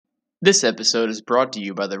This episode is brought to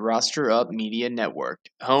you by the Roster Up Media Network,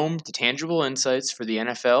 home to tangible insights for the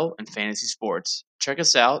NFL and fantasy sports. Check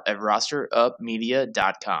us out at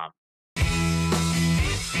rosterupmedia.com.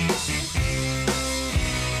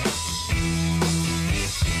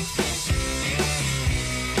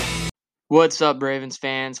 What's up, Ravens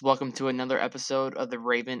fans? Welcome to another episode of the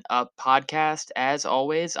Raven Up podcast. As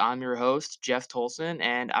always, I'm your host, Jeff Tolson,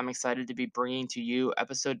 and I'm excited to be bringing to you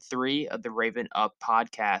episode 3 of the Raven Up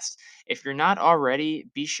podcast. If you're not already,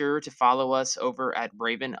 be sure to follow us over at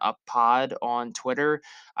Raven Up Pod on Twitter.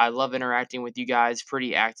 I love interacting with you guys,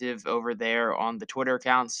 pretty active over there on the Twitter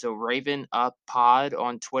account. So, Raven Up Pod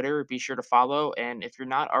on Twitter, be sure to follow. And if you're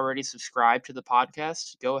not already subscribed to the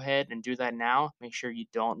podcast, go ahead and do that now. Make sure you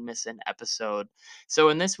don't miss an episode. So,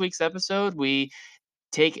 in this week's episode, we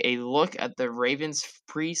take a look at the Ravens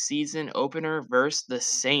preseason opener versus the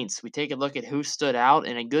Saints. We take a look at who stood out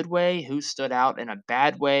in a good way, who stood out in a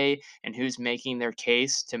bad way, and who's making their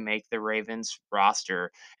case to make the Ravens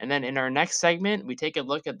roster. And then in our next segment, we take a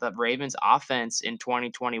look at the Ravens offense in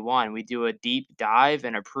 2021. We do a deep dive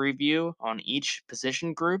and a preview on each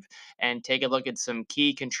position group and take a look at some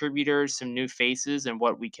key contributors, some new faces, and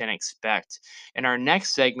what we can expect. In our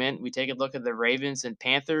next segment, we take a look at the Ravens and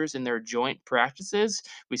Panthers in their joint practices.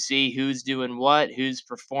 We see who's doing what, who's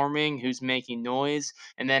performing, who's making noise.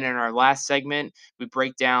 And then in our last segment, we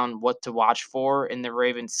break down what to watch for in the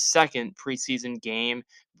Ravens' second preseason game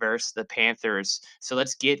versus the Panthers. So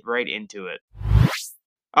let's get right into it.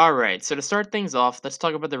 All right, so to start things off, let's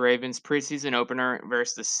talk about the Ravens preseason opener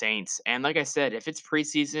versus the Saints. And like I said, if it's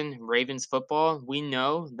preseason Ravens football, we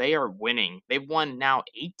know they are winning. They've won now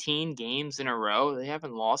 18 games in a row. They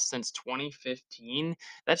haven't lost since 2015.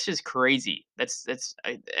 That's just crazy. This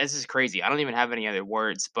is crazy. I don't even have any other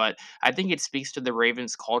words, but I think it speaks to the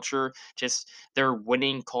Ravens culture, just their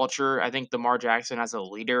winning culture. I think Lamar Jackson as a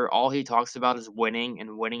leader, all he talks about is winning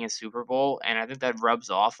and winning a Super Bowl, and I think that rubs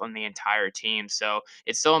off on the entire team. So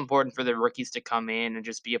it's so important for the rookies to come in and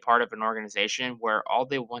just be a part of an organization where all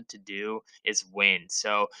they want to do is win.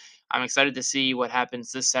 So I'm excited to see what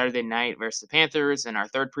happens this Saturday night versus the Panthers in our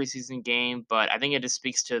third preseason game. But I think it just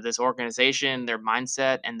speaks to this organization, their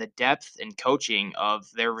mindset, and the depth and coaching of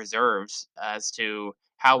their reserves as to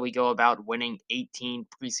how we go about winning 18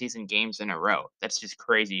 preseason games in a row. That's just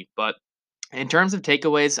crazy. But in terms of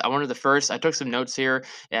takeaways, I took some notes here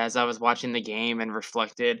as I was watching the game and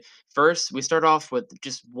reflected. First, we start off with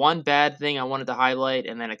just one bad thing I wanted to highlight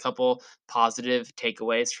and then a couple positive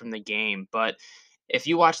takeaways from the game. But if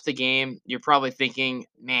you watch the game, you're probably thinking,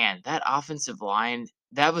 man, that offensive line,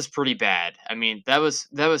 that was pretty bad. I mean, that was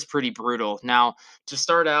pretty brutal. Now, to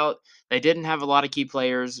start out, they didn't have a lot of key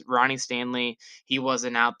players. Ronnie Stanley, he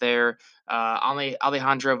wasn't out there.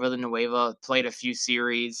 Alejandro Villanueva played a few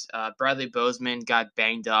series. Bradley Bozeman got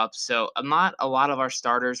banged up. So not a lot of our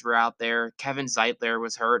starters were out there. Kevin Zeitler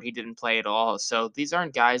was hurt. He didn't play at all. So these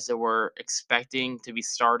aren't guys that we're expecting to be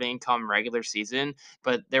starting come regular season.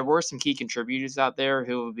 But there were some key contributors out there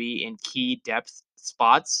who will be in key depth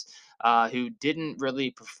spots. Who didn't really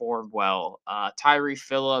perform well. Tyree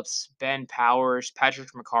Phillips, Ben Powers, Patrick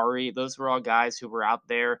McCarry, those were all guys who were out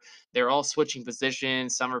there. They're all switching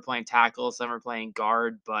positions. Some are playing tackle, some are playing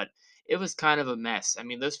guard, but it was kind of a mess. I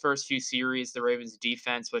mean, those first few series, the Ravens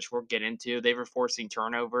defense, which we'll get into, they were forcing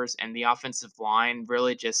turnovers, and the offensive line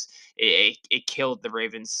really just it killed the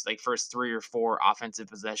Ravens like first 3 or 4 offensive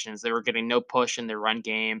possessions. They were getting no push in their run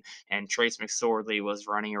game, and Trace McSorley was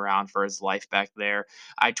running around for his life back there.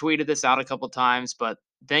 I tweeted this out a couple times, but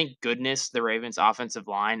thank goodness the Ravens offensive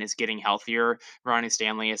line is getting healthier. Ronnie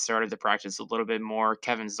Stanley has started to practice a little bit more.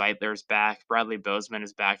 Kevin Zeitler is back. Bradley Bozeman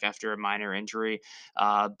is back after a minor injury.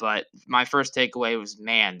 But my first takeaway was,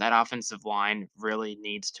 man, that offensive line really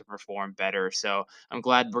needs to perform better. So I'm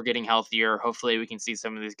glad we're getting healthier. Hopefully, we can see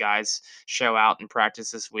some of these guys show out in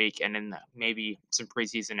practice this week and then maybe some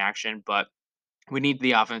preseason action. But we need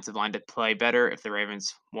the offensive line to play better if the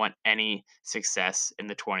Ravens want any success in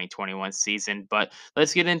the 2021 season. But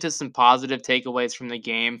let's get into some positive takeaways from the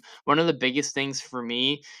game. One of the biggest things for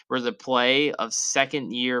me were the play of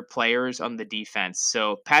second year players on the defense.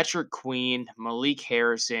 So Patrick Queen, Malik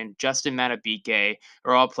Harrison, Justin Matabike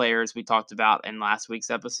are all players we talked about in last week's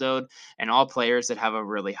episode, and all players that have a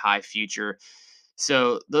really high future.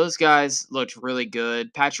 So those guys looked really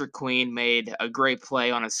good. Patrick Queen made a great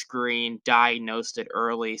play on a screen, diagnosed it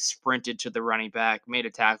early, sprinted to the running back, made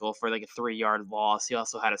a tackle for like a 3 yard loss. He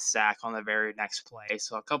also had a sack on the very next play.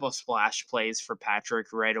 So a couple of splash plays for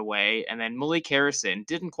Patrick right away. And then Malik Harrison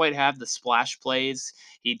didn't quite have the splash plays.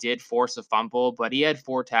 He did force a fumble, but he had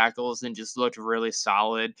 4 tackles and just looked really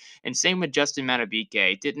solid. And same with Justin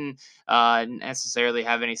Matabike. Didn't necessarily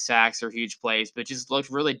have any sacks or huge plays, but just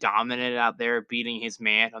looked really dominant out there, beating his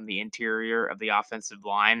man on the interior of the offensive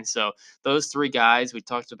line. So those three guys we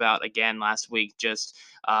talked about again last week, just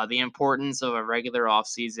the importance of a regular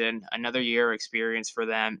offseason, another year experience for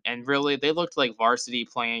them, and really they looked like varsity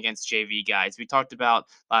playing against JV guys. We talked about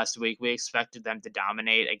last week. We expected them to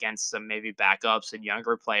dominate against some maybe backups and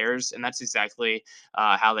younger players, and that's exactly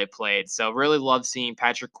how they played. So really love seeing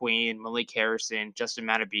Patrick Queen, Malik Harrison, Justin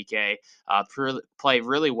Matabike play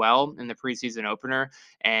really well in the preseason opener,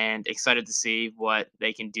 and excited to see what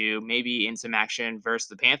they can do maybe in some action versus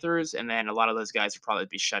the Panthers. And then a lot of those guys will probably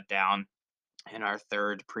be shut down in our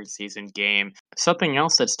third preseason game. Something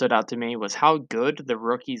else that stood out to me was how good the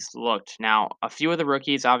rookies looked. Now, a few of the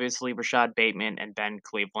rookies, obviously Rashad Bateman and Ben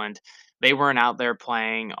Cleveland, they weren't out there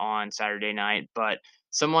playing on Saturday night, but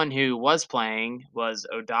someone who was playing was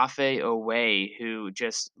Odafe Owe, who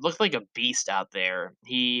just looked like a beast out there.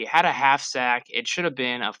 He had a half sack. It should have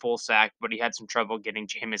been a full sack, but he had some trouble getting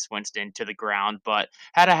Jameis Winston to the ground. But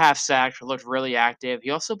had a half sack, looked really active. He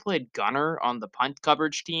also played gunner on the punt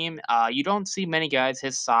coverage team. You don't see many guys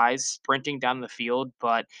his size sprinting down the field,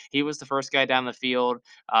 but he was the first guy down the field.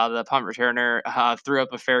 The punt returner threw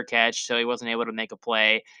up a fair catch, so he wasn't able to make a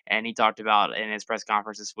play. And he talked about in his press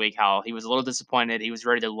conference this week how he was a little disappointed. He was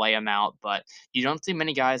ready to lay him out, but you don't see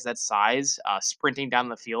many guys that size sprinting down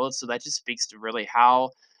the field. So that just speaks to really how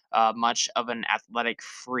much of an athletic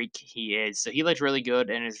freak he is. So he looked really good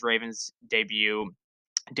in his Ravens debut.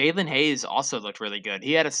 Dalen Hayes also looked really good.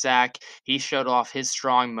 He had a sack. He showed off his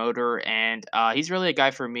strong motor, and he's really a guy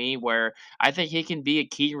for me where I think he can be a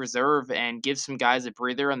key reserve and give some guys a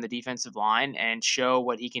breather on the defensive line and show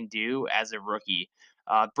what he can do as a rookie.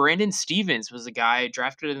 Brandon Stevens was a guy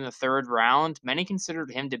drafted in the third round. Many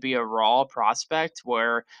considered him to be a raw prospect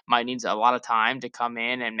where might needs a lot of time to come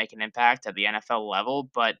in and make an impact at the NFL level,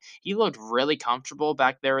 but he looked really comfortable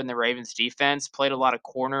back there in the Ravens defense, played a lot of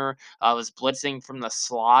corner, was blitzing from the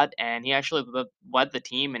slot, and he actually led the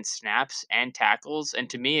team in snaps and tackles. And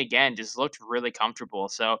to me, again, just looked really comfortable.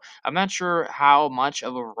 So I'm not sure how much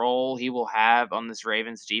of a role he will have on this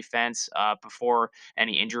Ravens defense before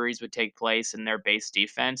any injuries would take place in their base defense.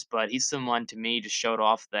 But he's someone to me just showed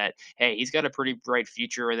off that hey, he's got a pretty bright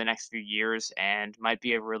future in the next few years and might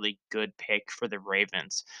be a really good pick for the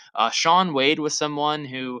Ravens. Sean Wade was someone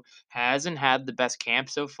who hasn't had the best camp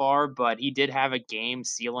so far, but he did have a game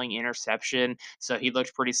sealing interception. So he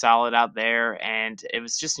looked pretty solid out there. And it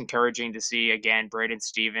was just encouraging to see, again, Braden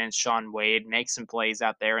Stevens, Sean Wade make some plays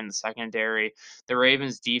out there in the secondary. The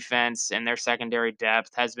Ravens defense and their secondary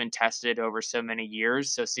depth has been tested over so many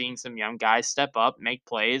years. So seeing some young guys step up, make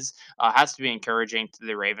plays, has to be encouraging to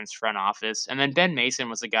the Ravens front office. And then Ben Mason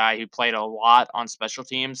was a guy who played a lot on special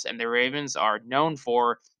teams, and the Ravens are known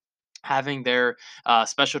for having their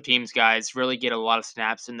special teams guys really get a lot of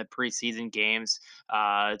snaps in the preseason games,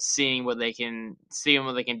 seeing what they can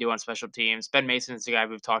do on special teams. Ben Mason is the guy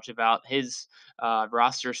we've talked about. His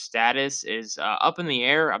roster status is up in the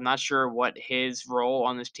air. I'm not sure what his role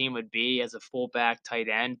on this team would be as a fullback tight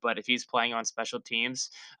end, but if he's playing on special teams,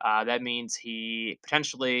 that means he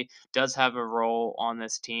potentially does have a role on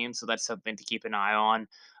this team. So that's something to keep an eye on.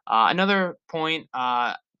 Another point,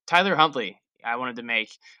 Tyler Huntley. I wanted to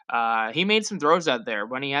make. He made some throws out there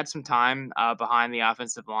when he had some time behind the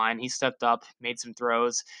offensive line. He stepped up, made some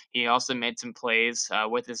throws. He also made some plays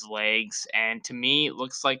with his legs, and to me, it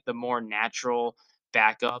looks like the more natural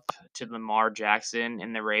backup to Lamar Jackson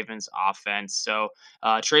in the Ravens offense. So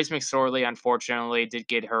Trace McSorley, unfortunately, did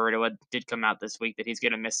get hurt. Did come out this week that he's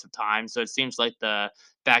going to miss some time. So it seems like the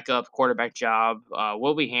backup quarterback job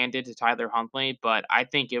will be handed to Tyler Huntley, but I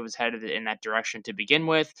think it was headed in that direction to begin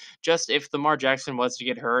with. Just if Lamar Jackson was to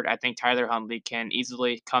get hurt, I think Tyler Huntley can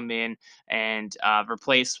easily come in and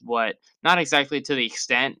replace what, not exactly to the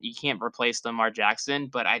extent you can't replace Lamar Jackson,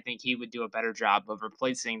 but I think he would do a better job of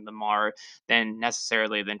replacing Lamar than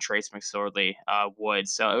necessarily than Trace McSorley would.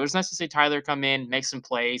 So it was nice to see Tyler come in, make some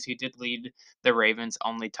plays. He did lead the Ravens'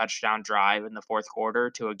 only touchdown drive in the fourth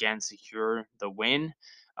quarter to again secure the win,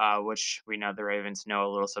 which we know the Ravens know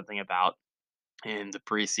a little something about. in the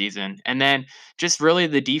preseason. And then just really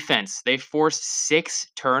the defense. They forced 6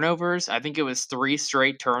 turnovers. I think it was 3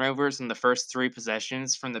 straight turnovers in the first 3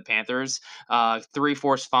 possessions from the Panthers. 3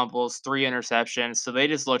 forced fumbles, 3 interceptions. So they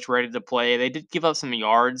just looked ready to play. They did give up some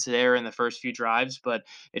yards there in the first few drives, but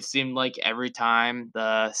it seemed like every time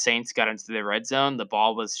the Saints got into the red zone, the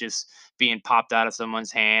ball was just being popped out of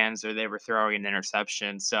someone's hands or they were throwing an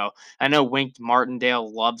interception. So I know Wink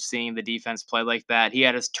Martindale loved seeing the defense play like that. He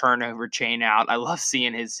had his turnover chain out. I love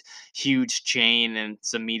seeing his huge chain, and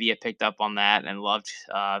some media picked up on that and loved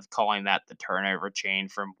calling that the turnover chain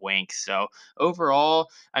from Wink. So overall,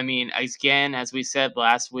 I mean, again, as we said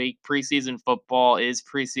last week, preseason football is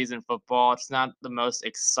preseason football. It's not the most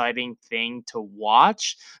exciting thing to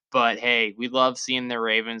watch, but hey, we love seeing the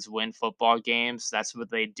Ravens win football games. That's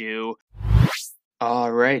what they do.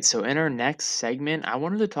 All right. So in our next segment, I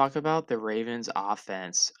wanted to talk about the Ravens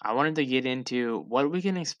offense. I wanted to get into what we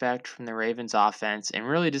can expect from the Ravens offense and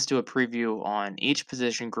really just do a preview on each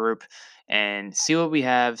position group and see what we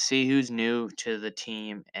have, see who's new to the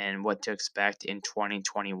team and what to expect in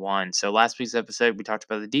 2021. So last week's episode, we talked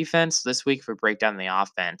about the defense. This week, we break down the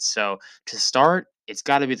offense. So to start, it's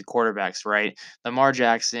got to be the quarterbacks, right? Lamar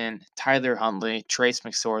Jackson, Tyler Huntley, Trace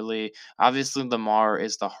McSorley. Obviously, Lamar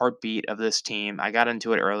is the heartbeat of this team. I got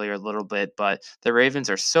into it earlier a little bit, but the Ravens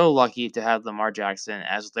are so lucky to have Lamar Jackson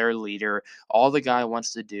as their leader. All the guy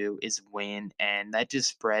wants to do is win, and that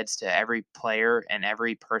just spreads to every player and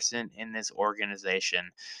every person in this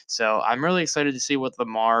organization. So I'm really excited to see what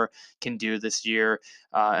Lamar can do this year.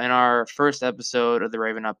 In our first episode of the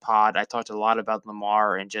Raven Up Pod, I talked a lot about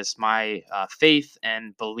Lamar and just my faith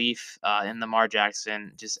and belief in Lamar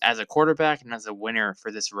Jackson, just as a quarterback and as a winner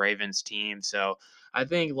for this Ravens team. So I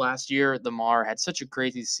think last year Lamar had such a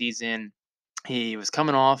crazy season. He was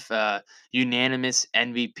coming off unanimous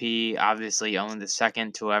MVP, obviously only the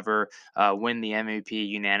second to ever win the MVP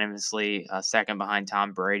unanimously, second behind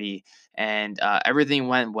Tom Brady. And everything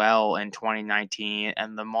went well in 2019.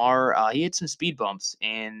 And Lamar, he had some speed bumps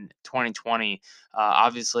in 2020.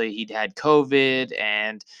 Obviously, he'd had COVID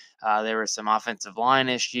and there were some offensive line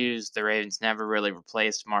issues. The Ravens never really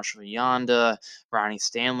replaced Marshall Yonda. Ronnie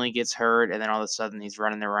Stanley gets hurt, and then all of a sudden he's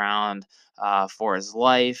running around for his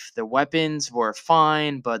life. The weapons were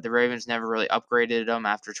fine, but the Ravens never really upgraded them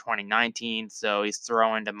after 2019. So he's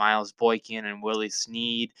throwing to Miles Boykin and Willie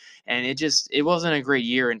Snead, and it wasn't a great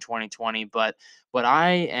year in 2020. But what I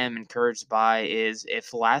am encouraged by is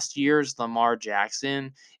if last year's Lamar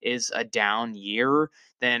Jackson is a down year,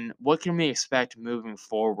 then what can we expect moving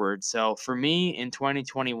forward? So for me in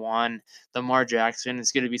 2021, Lamar Jackson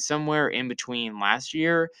is going to be somewhere in between last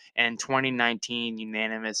year and 2019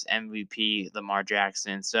 unanimous MVP Lamar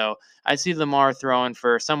Jackson. So I see Lamar throwing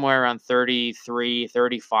for somewhere around 33,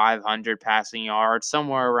 3,500 passing yards,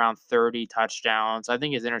 somewhere around 30 touchdowns. I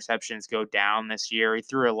think his interceptions go down this year. He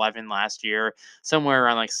threw 11 last year, somewhere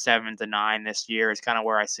around like 7 to 9 this year is kind of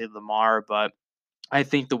where I see Lamar. But I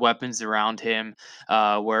think the weapons around him,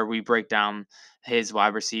 where we break down his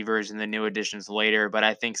wide receivers and the new additions later, but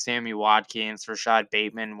I think Sammy Watkins, Rashad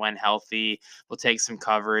Bateman, when healthy, will take some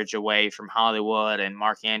coverage away from Hollywood and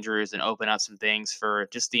Mark Andrews and open up some things for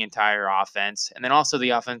just the entire offense. And then also the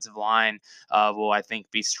offensive line will, I think,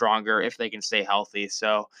 be stronger if they can stay healthy.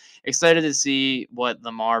 So excited to see what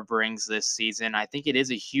Lamar brings this season. I think it is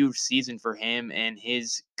a huge season for him and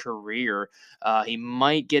his career. He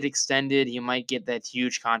might get extended. He might get that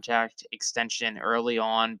huge contract extension early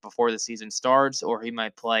on before the season starts, or he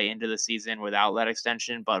might play into the season without that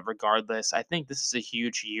extension. But regardless, I think this is a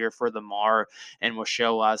huge year for Lamar and will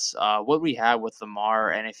show us what we have with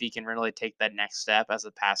Lamar and if he can really take that next step as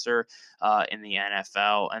a passer in the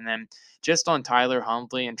NFL. And then just on Tyler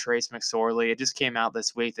Huntley and Trace McSorley, it just came out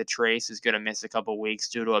this week that Trace is going to miss a couple weeks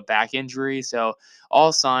due to a back injury. So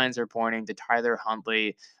all signs are pointing to Tyler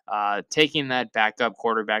Huntley taking that backup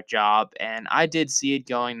quarterback job. And I did see it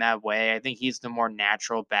going that way. I think he's the more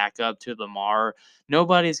natural backup to Lamar.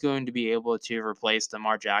 Nobody's going to be able to replace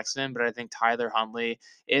Lamar Jackson, but I think Tyler Huntley,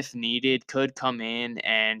 if needed, could come in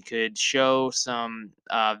and could show some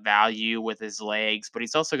value with his legs, but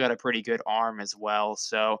he's also got a pretty good arm as well.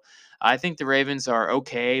 So I think the Ravens are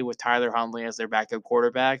okay with Tyler Huntley as their backup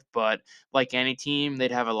quarterback, but like any team,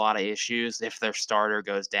 they'd have a lot of issues if their starter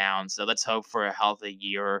goes down. So let's hope for a healthy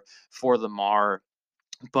year for Lamar.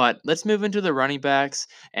 But let's move into the running backs.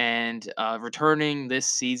 And returning this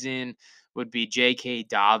season would be J.K.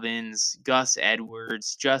 Dobbins, Gus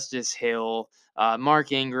Edwards, Justice Hill.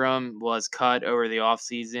 Mark Ingram was cut over the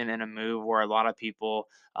offseason in a move where a lot of people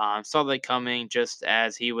saw that coming just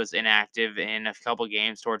as he was inactive in a couple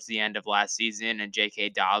games towards the end of last season, and J.K.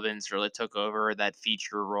 Dobbins really took over that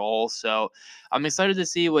feature role. So I'm excited to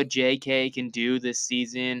see what J.K. can do this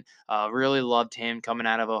season. Really loved him coming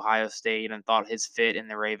out of Ohio State and thought his fit in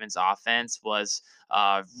the Ravens offense was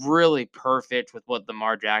really perfect with what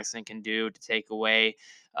Lamar Jackson can do to take away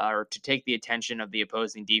or to take the attention of the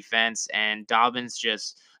opposing defense. And Dobbins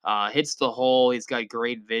just hits the hole. He's got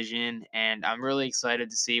great vision, and I'm really excited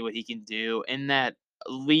to see what he can do in that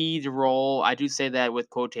lead role. I do say that with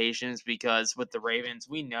quotations because with the Ravens,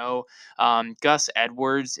 we know Gus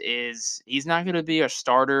Edwards he's not going to be a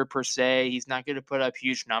starter per se. He's not going to put up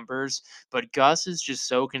huge numbers, but Gus is just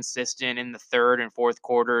so consistent in the third and fourth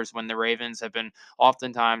quarters when the Ravens have been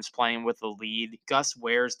oftentimes playing with the lead. Gus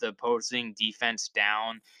wears the opposing defense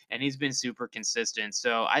down, and he's been super consistent.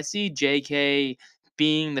 So I see JK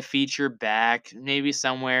being the feature back, maybe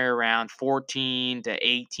somewhere around 14 to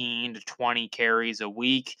 18 to 20 carries a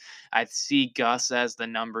week. I see Gus as the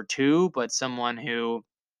number two, but someone who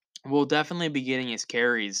will definitely be getting his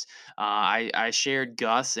carries. I shared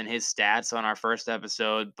Gus and his stats on our first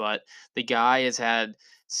episode, but the guy has had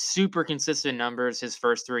super consistent numbers his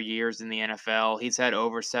first 3 years in the NFL. He's had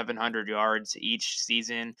over 700 yards each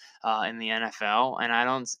season in the NFL, and I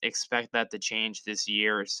don't expect that to change this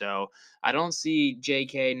year. So I don't see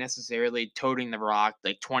JK necessarily toting the rock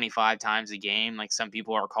like 25 times a game, like some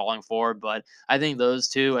people are calling for, but I think those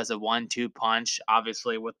two as a 1-2 punch,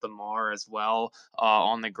 obviously with Lamar as well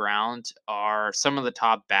on the ground are some of the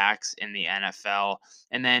top backs in the NFL.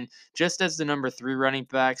 And then just as the number three running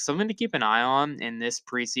back, something to keep an eye on in this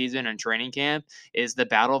preseason and training camp is the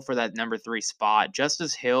battle for that number three spot.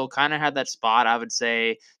 Justice Hill kind of had that spot, I would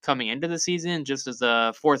say, coming into the season, just as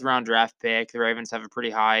a fourth round draft pick. The Ravens have a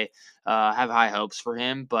pretty high, have high hopes for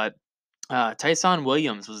him, but Tyson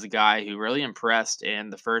Williams was the guy who really impressed in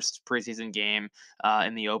the first preseason game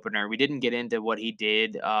in the opener. We didn't get into what he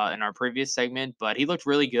did in our previous segment, but he looked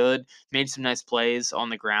really good. Made some nice plays on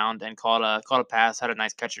the ground and caught a pass. Had a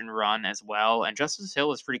nice catch and run as well. And Justice Hill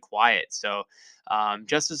was pretty quiet. So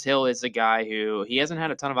Justice Hill is a guy who he hasn't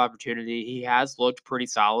had a ton of opportunity. He has looked pretty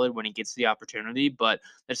solid when he gets the opportunity, but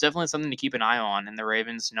there's definitely something to keep an eye on in the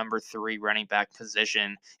Ravens' number three running back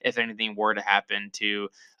position if anything were to happen to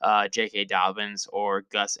J.K. Dobbins or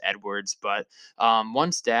Gus Edwards. But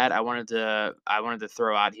one stat I wanted to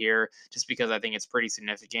throw out here, just because I think it's pretty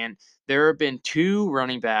significant. There have been two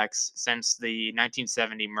running backs since the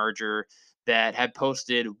 1970 merger that have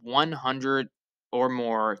posted 100 or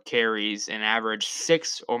more carries and average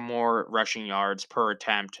six or more rushing yards per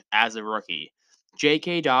attempt as a rookie.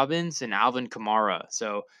 J.K. Dobbins and Alvin Kamara.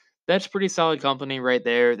 So that's pretty solid company right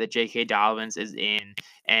there that J.K. Dobbins is in,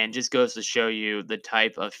 and just goes to show you the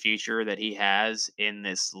type of future that he has in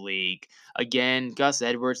this league. Again, Gus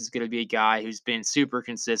Edwards is going to be a guy who's been super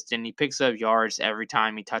consistent. He picks up yards every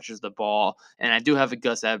time he touches the ball, and I do have a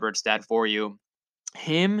Gus Edwards stat for you.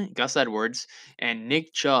 Him, Gus Edwards, and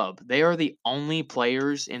Nick Chubb, they are the only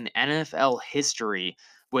players in NFL history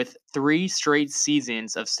with three straight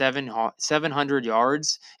seasons of 700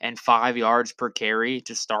 yards and 5 yards per carry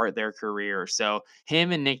to start their career. So,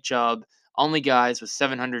 him and Nick Chubb, only guys with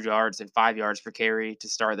 700 yards and 5 yards per carry to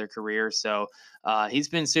start their career. So, he's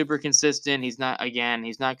been super consistent. He's not going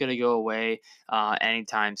to go away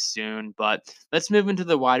anytime soon. But let's move into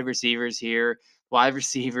the wide receivers here. Wide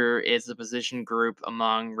receiver is the position group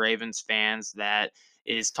among Ravens fans that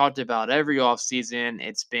is talked about every offseason.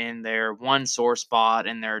 It's been their one sore spot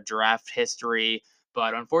in their draft history.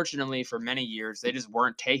 But unfortunately, for many years, they just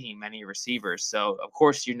weren't taking many receivers. So, of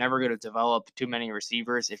course, you're never going to develop too many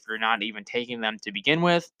receivers if you're not even taking them to begin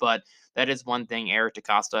with. But that is one thing Eric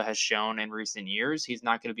DeCosta has shown in recent years. He's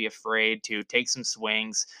not going to be afraid to take some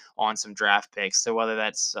swings on some draft picks. So, whether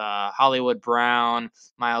that's Hollywood Brown,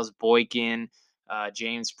 Miles Boykin,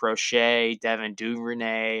 James Prochet, Devin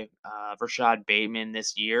Duvernay, Rashad Bateman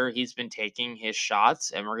this year. He's been taking his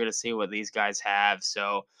shots, and we're going to see what these guys have.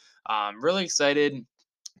 So, really excited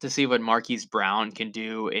to see what Marquise Brown can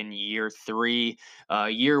do in year three.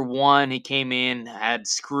 Year one, he came in, had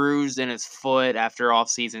screws in his foot after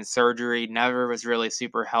offseason surgery, never was really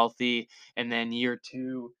super healthy. And then year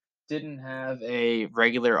two, didn't have a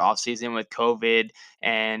regular offseason with COVID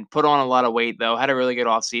and put on a lot of weight, though. Had a really good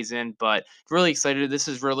offseason, but really excited. This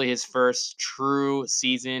is really his first true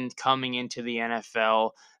season coming into the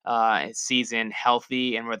NFL. season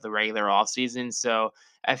healthy and with the regular offseason. So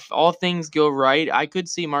if all things go right, I could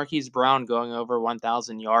see Marquise Brown going over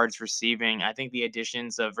 1,000 yards receiving. I think the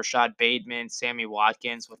additions of Rashad Bateman, Sammy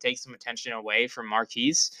Watkins will take some attention away from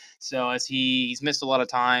Marquise. So as he's missed a lot of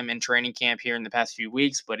time in training camp here in the past few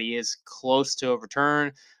weeks, but he is close to a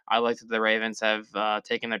return. I like that the Ravens have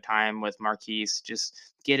taken their time with Marquise. Just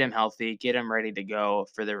get him healthy, get him ready to go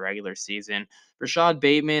for the regular season. Rashad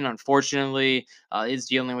Bateman, unfortunately, is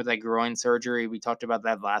dealing with that groin surgery. We talked about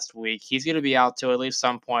that last week. He's going to be out till at least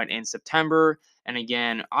some point in September. And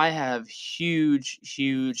again, I have huge,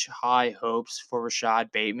 huge high hopes for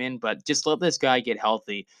Rashad Bateman, but just let this guy get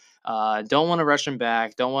healthy. Don't want to rush him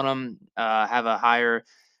back. Don't want him have a higher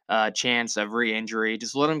chance of re-injury.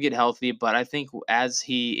 Just let him get healthy. But I think as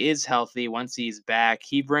he is healthy, once he's back,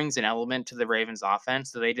 he brings an element to the Ravens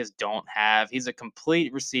offense that they just don't have. He's a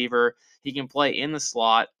complete receiver. He can play in the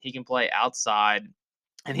slot. He can play outside.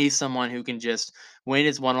 And he's someone who can just win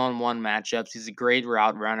his one-on-one matchups. He's a great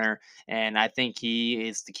route runner, and I think he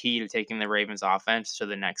is the key to taking the Ravens offense to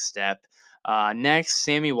the next step. Next,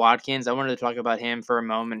 Sammy Watkins. I wanted to talk about him for a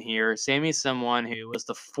moment here. Sammy's someone who was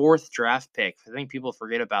the fourth draft pick. I think people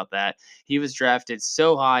forget about that. He was drafted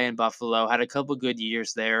so high in Buffalo, had a couple good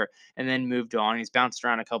years there, and then moved on. He's bounced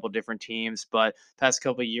around a couple different teams, but past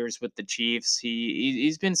couple years with the Chiefs,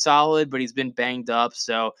 he's been solid, but he's been banged up.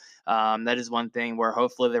 So that is one thing where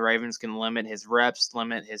hopefully the Ravens can limit his reps,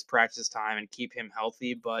 limit his practice time, and keep him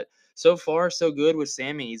healthy. But so far, so good with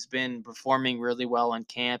Sammy. He's been performing really well in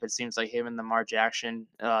camp. It seems like him and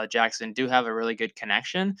Jackson do have a really good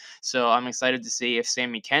connection. So I'm excited to see if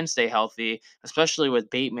Sammy can stay healthy, especially with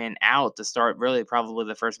Bateman out to start really probably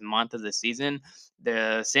the first month of the season.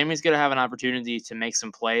 The Sammy's going to have an opportunity to make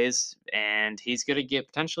some plays, and he's going to get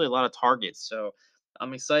potentially a lot of targets. So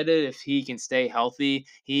I'm excited if he can stay healthy.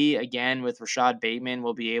 He, again, with Rashad Bateman,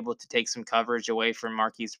 will be able to take some coverage away from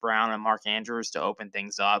Marquise Brown and Mark Andrews to open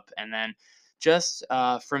things up. And then just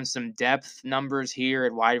from some depth numbers here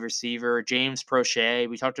at wide receiver, James Prochet,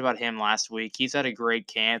 we talked about him last week. He's had a great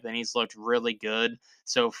camp and he's looked really good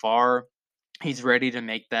so far. He's ready to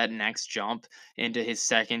make that next jump into his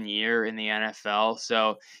second year in the NFL.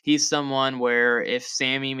 So he's someone where if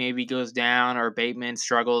Sammy maybe goes down or Bateman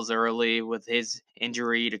struggles early with his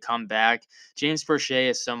injury to come back, James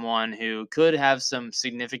Prochet is someone who could have some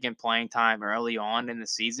significant playing time early on in the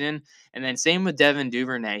season. And then same with Devin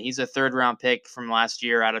Duvernay. He's a third round pick from last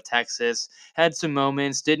year out of Texas. Had some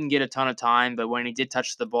moments, didn't get a ton of time, but when he did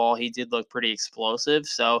touch the ball, he did look pretty explosive.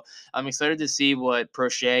 So I'm excited to see what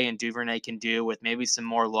Prochet and Duvernay can do with maybe some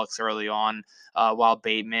more looks early on while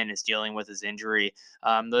Bateman is dealing with his injury.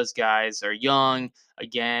 Those guys are young.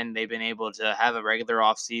 Again, they've been able to have a regular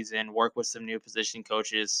offseason, work with some new position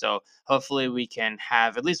coaches. So hopefully we can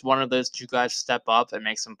have at least one of those two guys step up and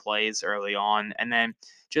make some plays early on. And then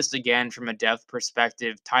just again, from a depth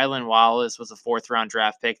perspective, Tylan Wallace was a fourth round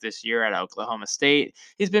draft pick this year at Oklahoma State.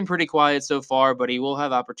 He's been pretty quiet so far, but he will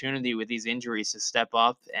have opportunity with these injuries to step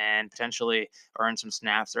up and potentially earn some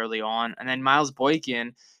snaps early on. And then Miles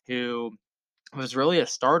Boykin, who was really a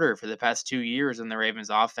starter for the past 2 years in the Ravens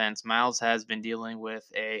offense. Miles has been dealing with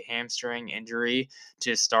a hamstring injury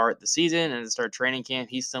to start the season and to start training camp.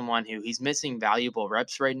 He's someone who he's missing valuable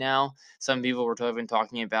reps right now. Some people were even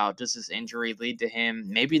talking about does this injury lead to him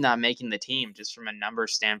maybe not making the team just from a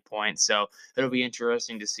numbers standpoint. So it'll be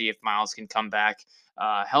interesting to see if Miles can come back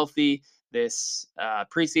healthy this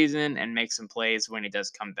preseason and make some plays when he does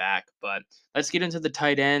come back. But let's get into the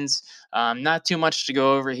tight ends. Not too much to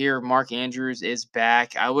go over here. Mark Andrews is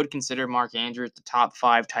back. I would consider Mark Andrews the top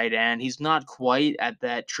five tight end. He's not quite at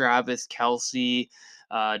that Travis Kelsey,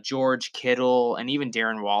 George Kittle, and even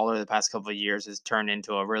Darren Waller the past couple of years has turned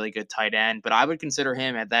into a really good tight end. But I would consider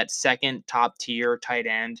him at that second top tier tight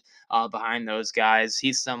end behind those guys.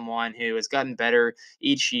 He's someone who has gotten better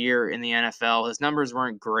each year in the NFL. His numbers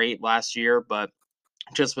weren't great last year, but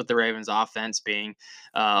just with the Ravens offense being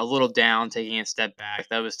a little down, taking a step back,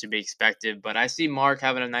 that was to be expected. But I see Mark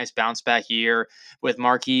having a nice bounce back year with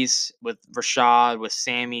Marquise, with Rashad, with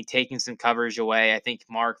Sammy taking some coverage away. I think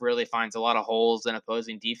Mark really finds a lot of holes in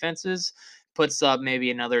opposing defenses, puts up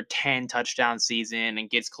maybe another 10 touchdown season and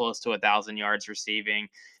gets close to 1,000 yards receiving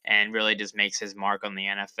and really just makes his mark on the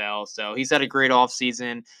NFL. So he's had a great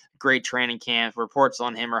offseason, great training camp. Reports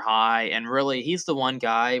on him are high. And really, he's the one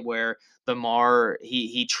guy where Lamar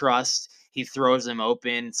he trusts. He throws him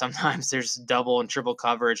open. Sometimes there's double and triple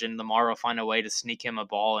coverage, and Lamar will find a way to sneak him a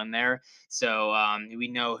ball in there. So we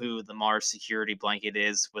know who Lamar's security blanket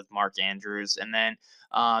is with Mark Andrews. And then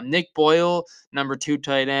Nick Boyle, number two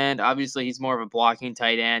tight end. Obviously, he's more of a blocking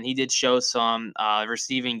tight end. He did show some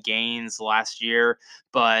receiving gains last year,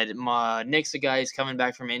 But Nick's a guy who's coming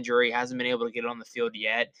back from injury, hasn't been able to get on the field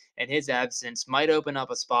yet, and his absence might open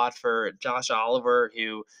up a spot for Josh Oliver,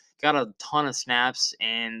 who got a ton of snaps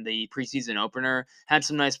in the preseason opener, had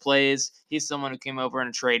some nice plays. He's someone who came over in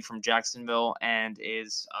a trade from Jacksonville and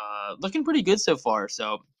is looking pretty good so far.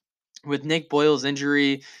 So with Nick Boyle's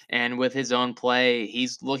injury and with his own play,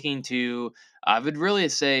 he's looking to, I would really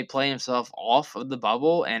say, play himself off of the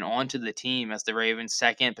bubble and onto the team as the Ravens'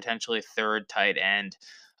 second, potentially third tight end.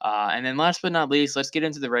 And then last but not least, let's get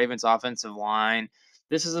into the Ravens' offensive line.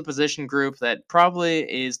 This is a position group that probably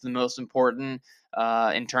is the most important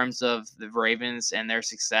in terms of the Ravens and their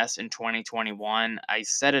success in 2021. I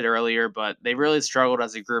said it earlier, but they really struggled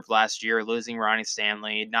as a group last year, losing Ronnie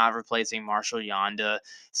Stanley, not replacing Marshall Yonda.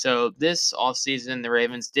 So this offseason, the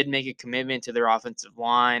Ravens did make a commitment to their offensive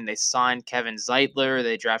line. They signed Kevin Zeitler.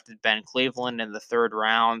 They drafted Ben Cleveland in the third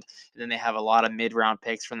round. And then they have a lot of mid-round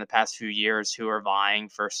picks from the past few years who are vying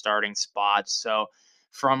for starting spots. So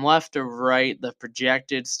from left to right, the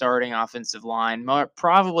projected starting offensive line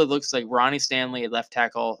probably looks like Ronnie Stanley at left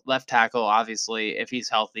tackle, obviously, if he's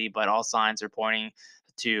healthy, but all signs are pointing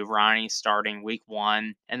to Ronnie starting week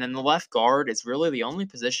one. And then the left guard is really the only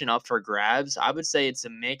position up for grabs. I would say it's a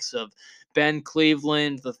mix of Ben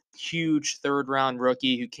Cleveland, the huge third round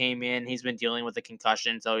rookie who came in. He's been dealing with a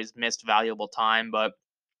concussion, so he's missed valuable time, but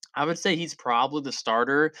I would say he's probably the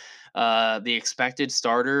starter, the expected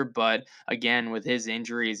starter. But again, with his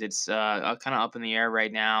injuries, it's kind of up in the air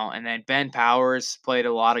right now. And then Ben Powers played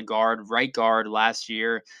a lot of right guard last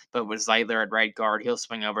year, but with Zeitler at right guard, he'll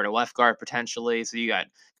swing over to left guard potentially. So you got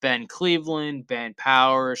Ben Cleveland, Ben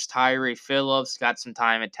Powers, Tyree Phillips got some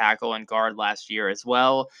time at tackle and guard last year as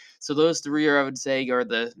well. So those three are, I would say, are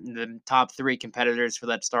the top three competitors for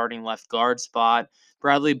that starting left guard spot.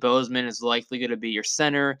 Bradley Bozeman is likely going to be your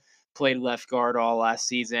center. Played left guard all last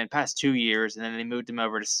season, past 2 years, and then they moved him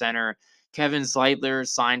over to center. Kevin Zeitler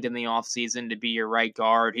signed in the offseason to be your right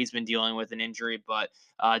guard. He's been dealing with an injury, but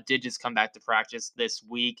did just come back to practice this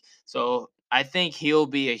week. So I think he'll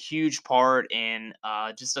be a huge part in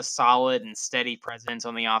just a solid and steady presence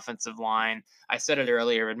on the offensive line. I said it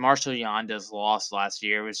earlier, but Marshall Yanda's loss last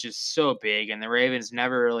year was just so big, and the Ravens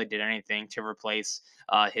never really did anything to replace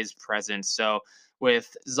his presence. So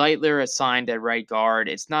with Zeitler assigned at right guard,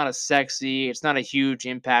 it's not a huge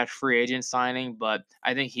impact free agent signing, but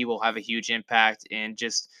I think he will have a huge impact in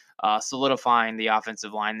just solidifying the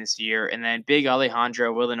offensive line this year. And then big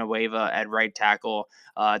Alejandro Villanueva at right tackle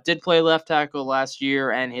did play left tackle last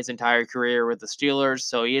year and his entire career with the Steelers,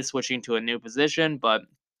 so he is switching to a new position, but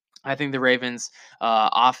I think the Ravens'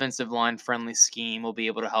 offensive line friendly scheme will be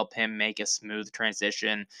able to help him make a smooth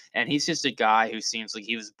transition. And he's just a guy who seems like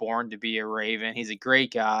he was born to be a Raven. He's a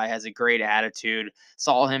great guy, has a great attitude.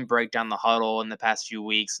 Saw him break down the huddle in the past few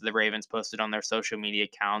weeks. The Ravens posted on their social media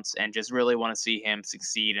accounts and just really want to see him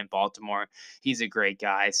succeed in Baltimore. He's a great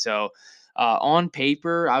guy. So, on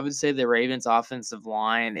paper, I would say the Ravens' offensive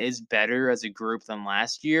line is better as a group than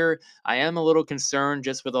last year. I am a little concerned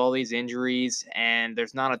just with all these injuries, and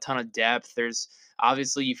there's not a ton of depth. There's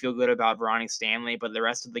obviously you feel good about Ronnie Stanley, but the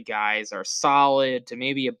rest of the guys are solid to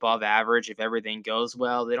maybe above average if everything goes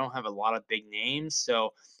well. They don't have a lot of big names,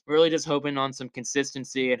 so really just hoping on some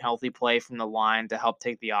consistency and healthy play from the line to help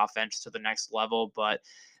take the offense to the next level. But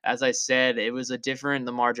as I said, it was a different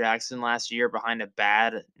Lamar Jackson last year behind a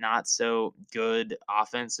bad, not so good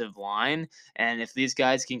offensive line. And if these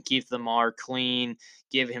guys can keep Lamar clean,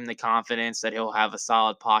 give him the confidence that he'll have a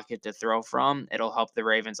solid pocket to throw from, it'll help the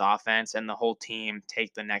Ravens offense and the whole team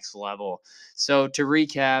take the next level. So to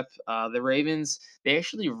recap, the Ravens, they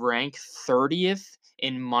actually rank 30th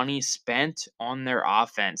in money spent on their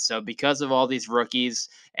offense. So because of all these rookies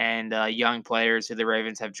and young players who the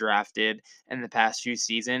Ravens have drafted in the past few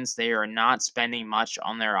seasons, they are not spending much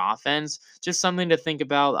on their offense. Just something to think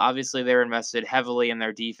about. Obviously, they're invested heavily in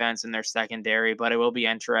their defense and their secondary, but it will be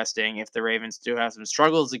interesting if the Ravens do have some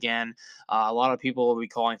struggles again. A lot of people will be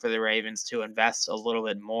calling for the Ravens to invest a little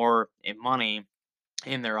bit more in money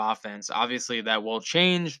in their offense. Obviously, that will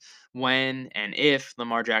change when and if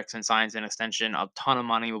Lamar Jackson signs an extension. A ton of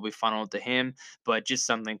money will be funneled to him, but just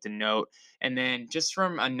something to note. And then, just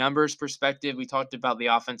from a numbers perspective, we talked about the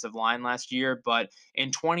offensive line last year, but in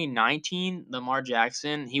 2019, Lamar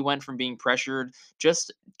Jackson, he went from being pressured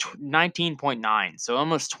just 19.9, so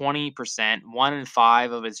almost 20%, 1 in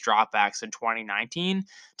 5 of his dropbacks in 2019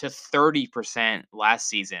 to 30% last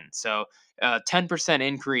season. So, 10%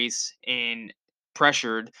 increase in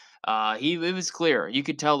pressured. It was clear. You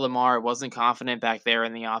could tell Lamar wasn't confident back there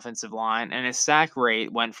in the offensive line, and his sack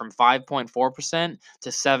rate went from 5.4% to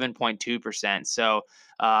 7.2%. So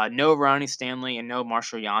no Ronnie Stanley and no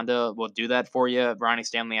Marshall Yanda will do that for you. Ronnie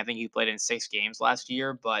Stanley, I think he played in 6 games last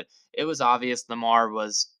year, but it was obvious Lamar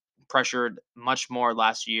was pressured much more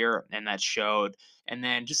last year, and that showed. And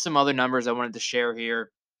then just some other numbers I wanted to share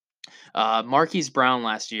here. Marquise Brown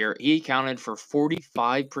last year, he accounted for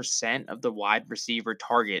 45% of the wide receiver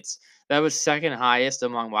targets. That was second highest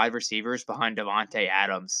among wide receivers behind Devontae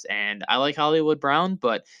Adams. And I like Hollywood Brown,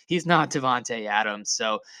 but he's not Devontae Adams.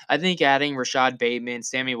 So I think adding Rashad Bateman,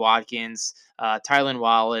 Sammy Watkins, Tylan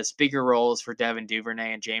Wallace, bigger roles for Devin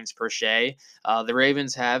Duvernay and James Prochet. The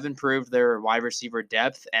Ravens have improved their wide receiver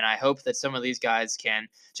depth, and I hope that some of these guys can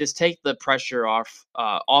just take the pressure off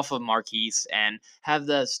of Marquise and have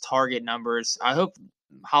those target numbers. I hope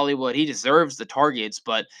Hollywood, he deserves the targets,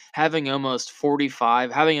 but having almost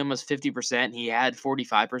 50%, he had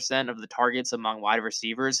 45% of the targets among wide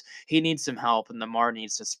receivers. He needs some help, and Lamar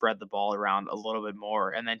needs to spread the ball around a little bit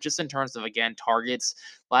more. And then just in terms of, again, targets,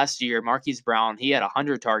 last year, Marquise Brown, he had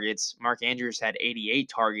 100 targets. Mark Andrews had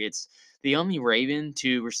 88 targets. The only Raven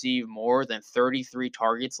to receive more than 33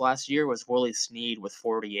 targets last year was Willie Snead with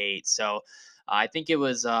 48. So I think it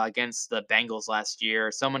was against the Bengals last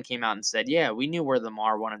year. Someone came out and said, "Yeah, we knew where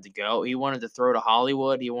Lamar wanted to go. He wanted to throw to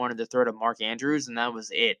Hollywood. He wanted to throw to Mark Andrews, and that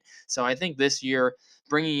was it." So I think this year,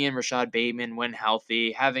 bringing in Rashad Bateman when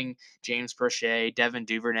healthy, having James Prochet, Devin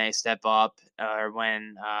Duvernay step up, or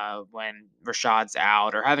when Rashad's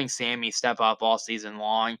out, or having Sammy step up all season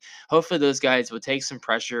long. Hopefully, those guys will take some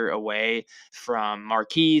pressure away from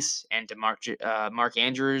Marquise and to Mark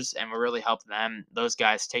Andrews, and will really help those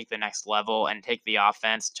guys take the next level and take the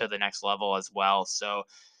offense to the next level as well. So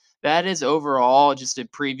that is overall just a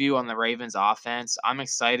preview on the Ravens offense. I'm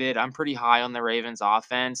excited. I'm pretty high on the Ravens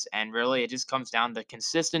offense, and really it just comes down to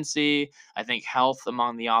consistency. I think health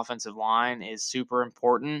among the offensive line is super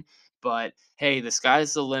important. But hey, the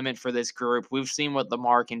sky's the limit for this group. We've seen what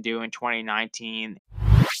Lamar can do in 2019.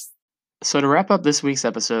 So to wrap up this week's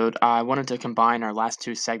episode, I wanted to combine our last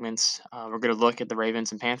two segments. We're going to look at the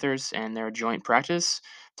Ravens and Panthers and their joint practice,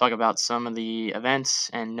 talk about some of the events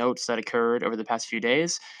and notes that occurred over the past few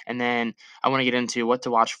days, and then I want to get into what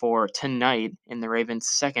to watch for tonight in the Ravens'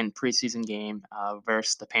 second preseason game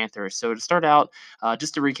versus the Panthers. So to start out,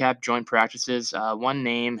 just to recap joint practices, one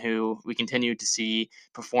name who we continued to see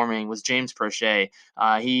performing was James Prochet.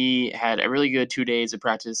 He had a really good 2 days of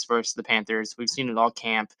practice versus the Panthers. We've seen it all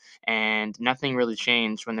camp, and nothing really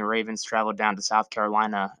changed when the Ravens traveled down to South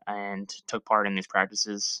Carolina and took part in these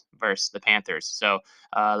practices versus the Panthers. So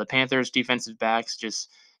the Panthers' defensive backs,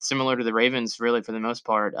 just similar to the Ravens, really for the most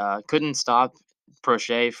part, couldn't stop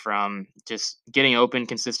Prochet from just getting open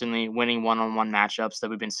consistently, winning one-on-one matchups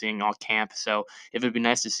that we've been seeing all camp. So it would be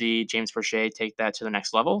nice to see James Prochet take that to the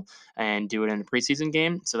next level and do it in the preseason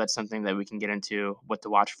game. So that's something that we can get into what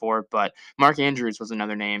to watch for. But Mark Andrews was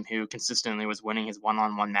another name who consistently was winning his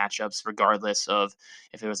one-on-one matchups, regardless of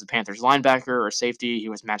if it was the Panthers linebacker or safety. He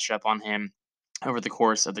was matched up on him over the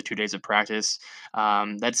course of the 2 days of practice.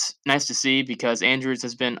 That's nice to see because Andrews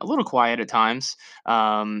has been a little quiet at times.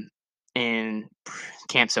 In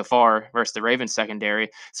camp so far versus the Ravens secondary.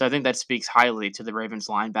 So I think that speaks highly to the Ravens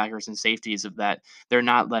linebackers and safeties of that they're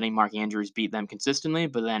not letting Mark Andrews beat them consistently.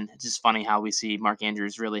 But then it's just funny how we see Mark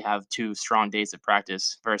Andrews really have 2 strong days of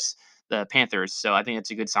practice versus the Panthers. So I think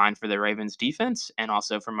it's a good sign for the Ravens defense and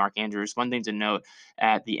also for Mark Andrews. One thing to note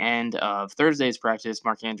at the end of Thursday's practice,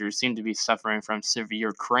 Mark Andrews seemed to be suffering from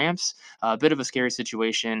severe cramps. A bit of a scary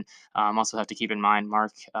situation. Also have to keep in mind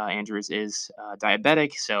Mark Andrews is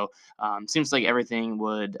diabetic, so seems like everything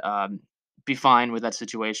would be fine with that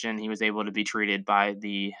situation. He was able to be treated by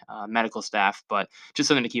the medical staff, but just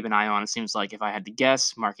something to keep an eye on. It seems like if I had to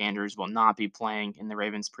guess, Mark Andrews will not be playing in the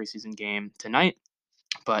Ravens preseason game tonight,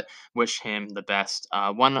 but wish him the best.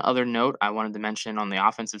 One other note I wanted to mention on the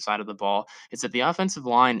offensive side of the ball is that the offensive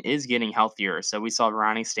line is getting healthier. So we saw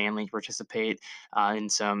Ronnie Stanley participate in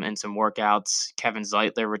some workouts. Kevin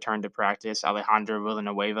Zeitler returned to practice. Alejandro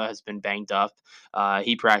Villanueva has been banged up.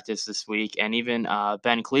 He practiced this week, and even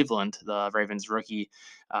Ben Cleveland, the Ravens rookie,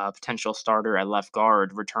 potential starter at left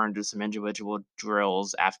guard, returned to some individual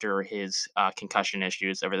drills after his concussion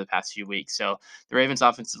issues over the past few weeks. So the Ravens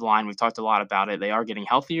offensive line, we've talked a lot about it. They are getting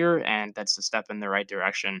healthier, and that's a step in the right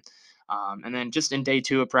direction. And then just in day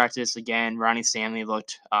two of practice, again, Ronnie Stanley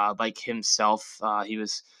looked like himself. He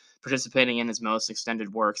was participating in his most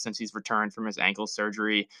extended work since he's returned from his ankle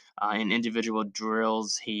surgery. In individual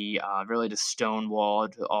drills, he really just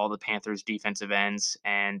stonewalled all the Panthers' defensive ends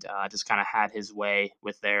and just kind of had his way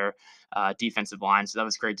with their defensive line. So that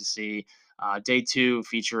was great to see. Day two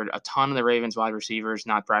featured a ton of the Ravens wide receivers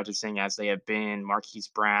not practicing as they have been. Marquise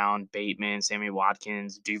Brown, Bateman, Sammy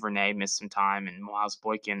Watkins, Duvernay missed some time, and Miles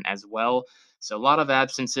Boykin as well. So a lot of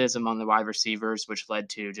absences among the wide receivers, which led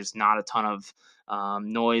to just not a ton of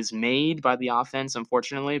noise made by the offense,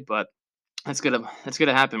 unfortunately. But that's gonna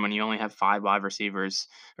happen when you only have 5 wide receivers,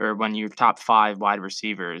 or when your top 5 wide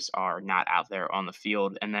receivers are not out there on the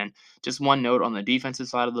field. And then just one note on the defensive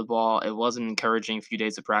side of the ball, it was an encouraging few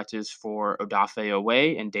days of practice for Odafe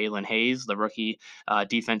Oweh and Dalen Hayes, the rookie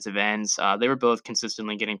defensive ends. They were both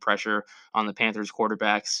consistently getting pressure on the Panthers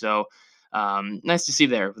quarterbacks. So nice to see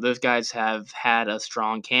there. Those guys have had a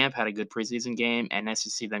strong camp, had a good preseason game, and nice to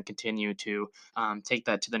see them continue to take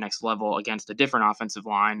that to the next level against a different offensive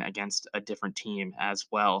line, against a different team as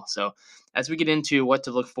well. So, as we get into what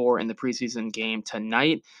to look for in the preseason game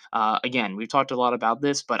tonight, again, we've talked a lot about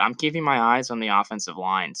this, but I'm keeping my eyes on the offensive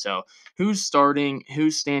line. So, who's starting,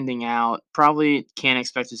 who's standing out? Probably can't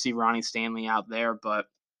expect to see Ronnie Stanley out there, but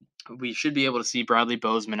we should be able to see Bradley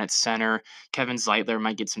Bozeman at center. Kevin Zeitler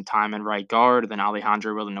might get some time in right guard. Then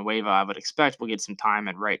Alejandro Villanueva, I would expect, will get some time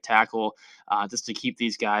at right tackle, just to keep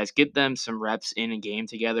these guys, get them some reps in a game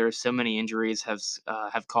together. So many injuries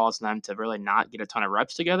have caused them to really not get a ton of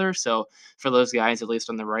reps together. So for those guys, at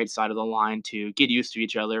least on the right side of the line, to get used to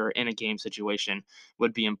each other in a game situation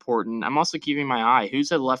would be important. I'm also keeping my eye.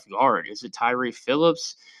 Who's at left guard? Is it Tyree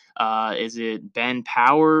Phillips? Is it Ben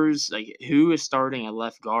Powers? Like, who is starting at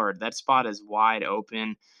left guard? That spot is wide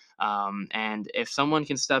open. And if someone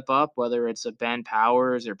can step up, whether it's a Ben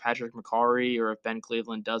Powers or Patrick McCarry, or if Ben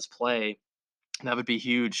Cleveland does play, that would be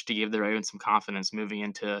huge to give the Ravens some confidence moving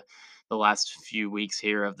into the last few weeks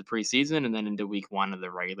here of the preseason and then into week one of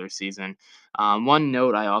the regular season. One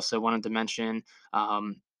note I also wanted to mention,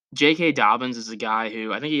 um, J.K. Dobbins is a guy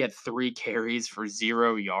who I think he had 3 carries for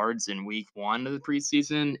 0 yards in week one of the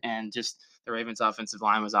preseason. And just the Ravens offensive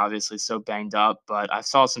line was obviously so banged up. But I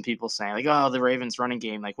saw some people saying, like, oh, the Ravens running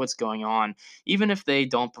game, like, what's going on? Even if they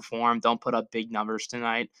don't perform, don't put up big numbers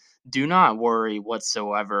tonight, do not worry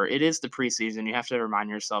whatsoever. It is the preseason. You have to remind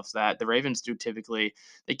yourselves that the Ravens do typically,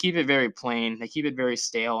 they keep it very plain. They keep it very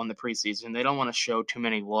stale in the preseason. They don't want to show too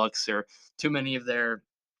many looks or too many of their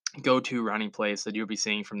go-to running plays that you'll be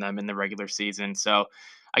seeing from them in the regular season. So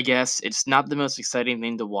I guess it's not the most exciting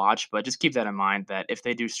thing to watch, but just keep that in mind that if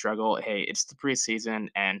they do struggle, hey, it's the preseason,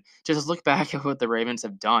 and just look back at what the Ravens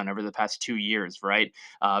have done over the past 2 years, right?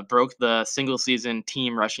 Broke the single season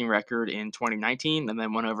team rushing record in 2019 and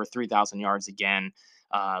then went over 3,000 yards again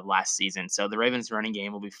last season. So the Ravens running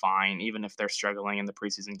game will be fine, even if they're struggling in the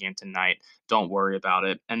preseason game tonight. Don't worry about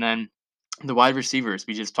it. And then the wide receivers,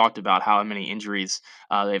 we just talked about how many injuries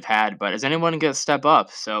they've had, but is anyone going to step up?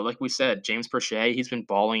 So, like we said, James Prochet, he's been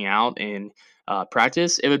balling out in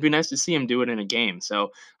practice. It would be nice to see him do it in a game.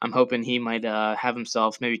 So, I'm hoping he might have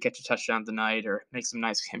himself maybe catch a touchdown tonight or make some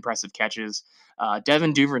nice, impressive catches.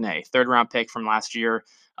 Devin Duvernay, third round pick from last year,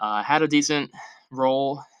 had a decent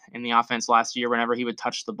role in the offense last year. Whenever he would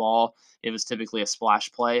touch the ball, it was typically a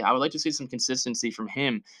splash play. I would like to see some consistency from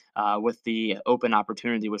him with the open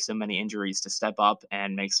opportunity with so many injuries to step up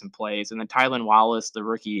and make some plays. And then Tylan Wallace, the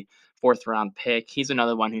rookie fourth round pick, he's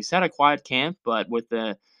another one who's had a quiet camp, but with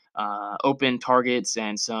the open targets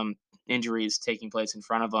and some injuries taking place in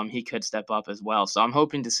front of him, he could step up as well. So I'm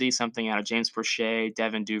hoping to see something out of James Prochet,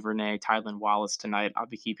 Devin Duvernay, Tylan Wallace tonight. I'll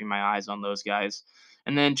be keeping my eyes on those guys.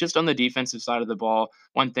 And then just on the defensive side of the ball,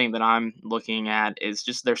 one thing that I'm looking at is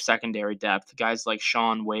just their secondary depth. Guys like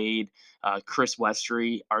Sean Wade, Chris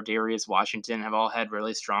Westry, Ardarius Washington have all had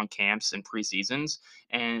really strong camps and preseasons.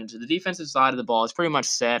 And the defensive side of the ball is pretty much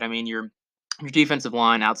set. I mean, your defensive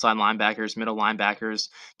line, outside linebackers, middle linebackers,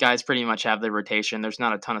 guys pretty much have their rotation. There's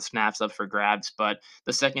not a ton of snaps up for grabs, but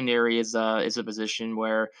the secondary is a position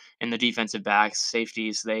where in the defensive backs,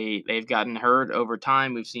 safeties, they've gotten hurt over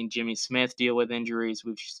time. We've seen Jimmy Smith deal with injuries.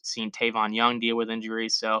 We've seen Tavon Young deal with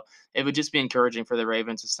injuries. So it would just be encouraging for the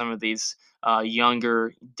Ravens if some of these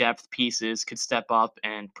younger depth pieces could step up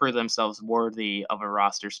and prove themselves worthy of a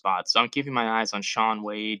roster spot. So I'm keeping my eyes on Sean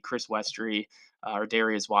Wade, Chris Westry, or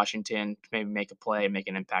Darius Washington to maybe make a play, make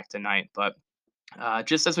an impact tonight. But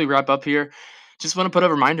just as we wrap up here, Just want to put a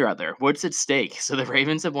reminder out there. What's at stake? So the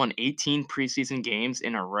Ravens have won 18 preseason games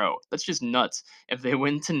in a row. That's just nuts. If they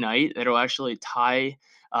win tonight, it'll actually tie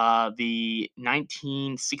the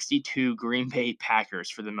 1962 Green Bay Packers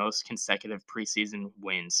for the most consecutive preseason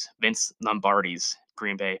wins. Vince Lombardi's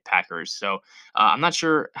Green Bay Packers. So I'm not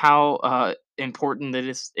sure how important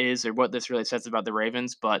this is or what this really says about the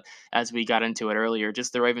Ravens, but as we got into it earlier,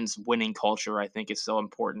 just the Ravens' winning culture, I think, is so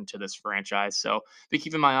important to this franchise. So be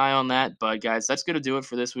keeping my eye on that. But guys, that's going to do it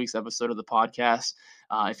for this week's episode of the podcast.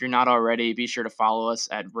 If you're not already, be sure to follow us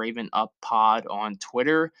at Raven Up Pod on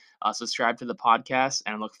Twitter. Subscribe to the podcast,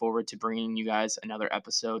 and I look forward to bringing you guys another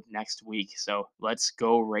episode next week. So let's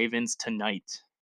go Ravens tonight.